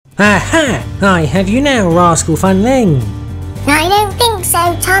Aha! I have you now, Rascal Funling. I don't think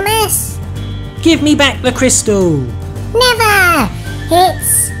so, Thomas. Give me back the crystal. Never!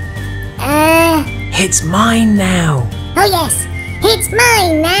 It's mine now. Oh yes, it's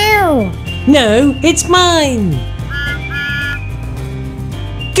mine now. No, it's mine.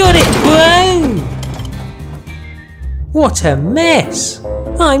 Got it! Whoa! What a mess!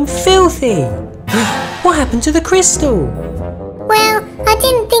 I'm filthy. What happened to the crystal? Well, I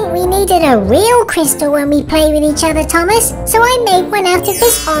didn't think we needed a real crystal when we play with each other, Thomas, so I made one out of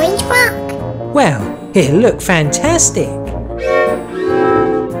this orange rock. Well, it'll look fantastic.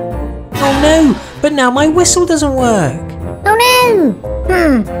 Oh no, but now my whistle doesn't work. Oh no!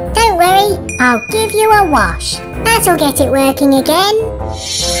 Don't worry, I'll give you a wash. That'll get it working again.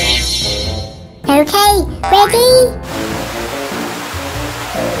 Okay, ready?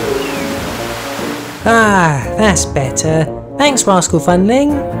 Ah, that's better. Thanks, Rascal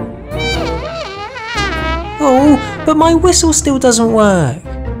Funling. Oh, but my whistle still doesn't work.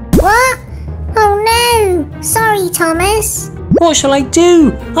 What? Oh no! Sorry, Thomas. What shall I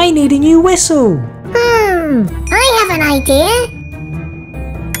do? I need a new whistle. I have an idea.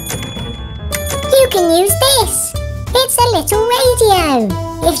 You can use this. It's a little radio.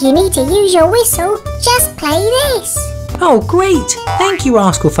 If you need to use your whistle, just play this. Oh, great! Thank you,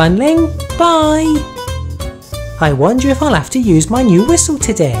 Rascal Funling. Bye. I wonder if I'll have to use my new whistle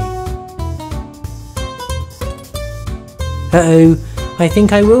today. Uh-oh, I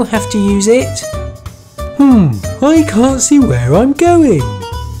think I will have to use it. I can't see where I'm going.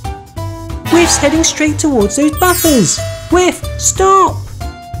 Whiff's heading straight towards those buffers. Whiff, stop!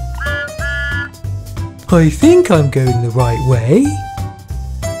 I think I'm going the right way.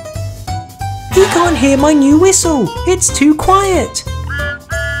 He can't hear my new whistle. It's too quiet.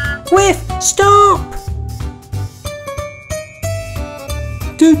 Whiff, stop!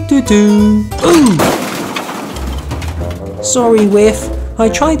 Do-do-do. Ooh! Sorry, Whiff. I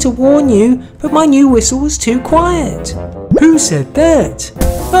tried to warn you, but my new whistle was too quiet. Who said that?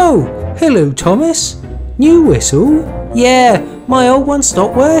 Oh, hello, Thomas. New whistle? Yeah, my old one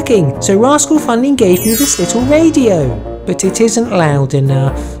stopped working, so Rascal Funling gave me this little radio. But it isn't loud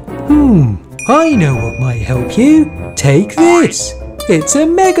enough. I know what might help you. Take this. It's a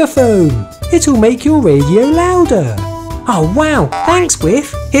megaphone. It'll make your radio louder. Oh wow, thanks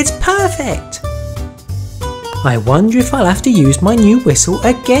Whiff. It's perfect. I wonder if I'll have to use my new whistle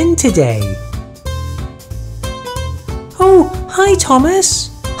again today. Oh, hi Thomas.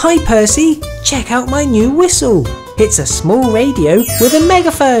 Hi Percy. Check out my new whistle. It's a small radio with a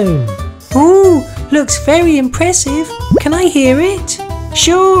megaphone. Ooh, looks very impressive. Can I hear it?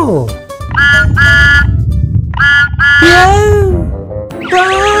 Sure. Whoa! Ah!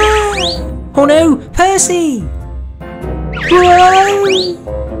 Oh no, Percy! Whoa!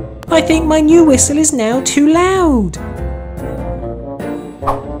 I think my new whistle is now too loud.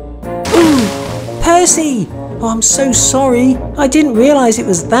 Ooh, Percy! Oh, I'm so sorry. I didn't realise it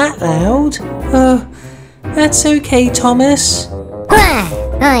was that loud. That's okay, Thomas.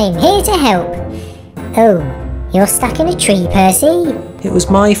 I'm here to help. Oh, you're stuck in a tree, Percy. It was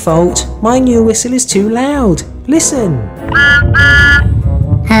my fault. My new whistle is too loud. Listen.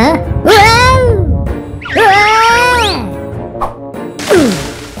 Huh? Whoa!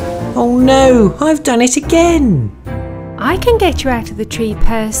 Oh no, I've done it again. I can get you out of the tree,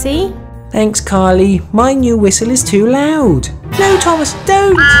 Percy. Thanks, Carly. My new whistle is too loud. No, Thomas,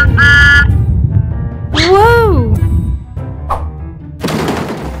 don't! Whoa!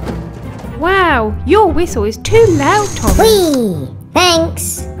 Wow, your whistle is too loud, Thomas. Whee!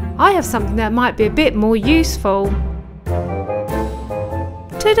 Thanks. I have something that might be a bit more useful.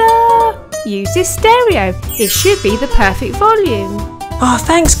 Ta-da! Use this stereo. It should be the perfect volume. Oh,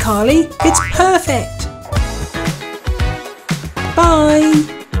 thanks, Carly. It's perfect. Bye.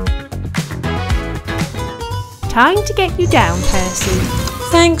 Time to get you down, Percy.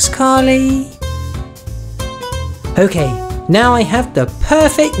 Thanks, Carly. Okay, now I have the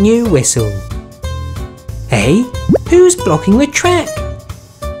perfect new whistle. Hey, who's blocking the track?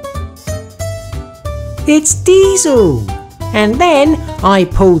 It's Diesel. And then I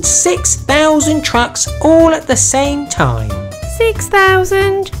pulled 6,000 trucks all at the same time.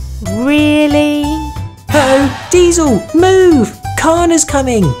 6,000? Really? Uh-oh, Diesel, move! Karna's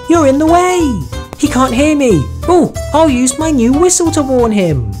coming. You're in the way. He can't hear me. Oh, I'll use my new whistle to warn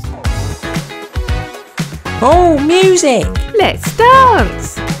him. Oh, music! Let's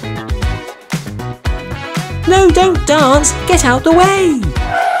dance! No, don't dance. Get out the way.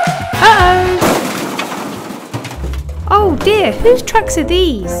 Uh-oh! Oh dear, whose trucks are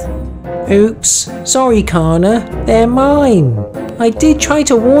these? Oops, sorry Karna, they're mine. I did try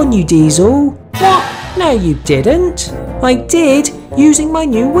to warn you, Diesel. What? No, you didn't. I did, using my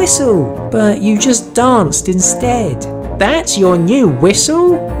new whistle, but you just danced instead. That's your new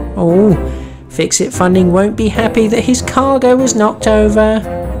whistle? Oh, Fix-It Funding won't be happy that his cargo was knocked over.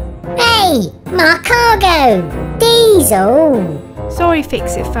 Hey, my cargo! Diesel! Sorry,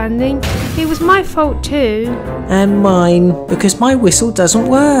 Fix-It Funding. It was my fault too. And mine, because my whistle doesn't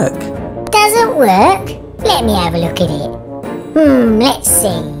work. Doesn't work? Let me have a look at it. Let's see.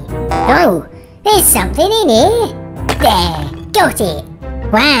 Oh, there's something in here. There, got it.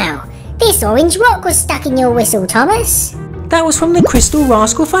 Wow, this orange rock was stuck in your whistle, Thomas. That was from the crystal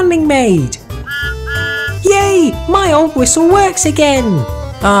Rascal Funling made. Yay! My old whistle works again!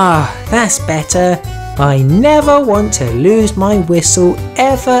 Ah, that's better. I never want to lose my whistle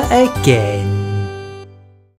ever again.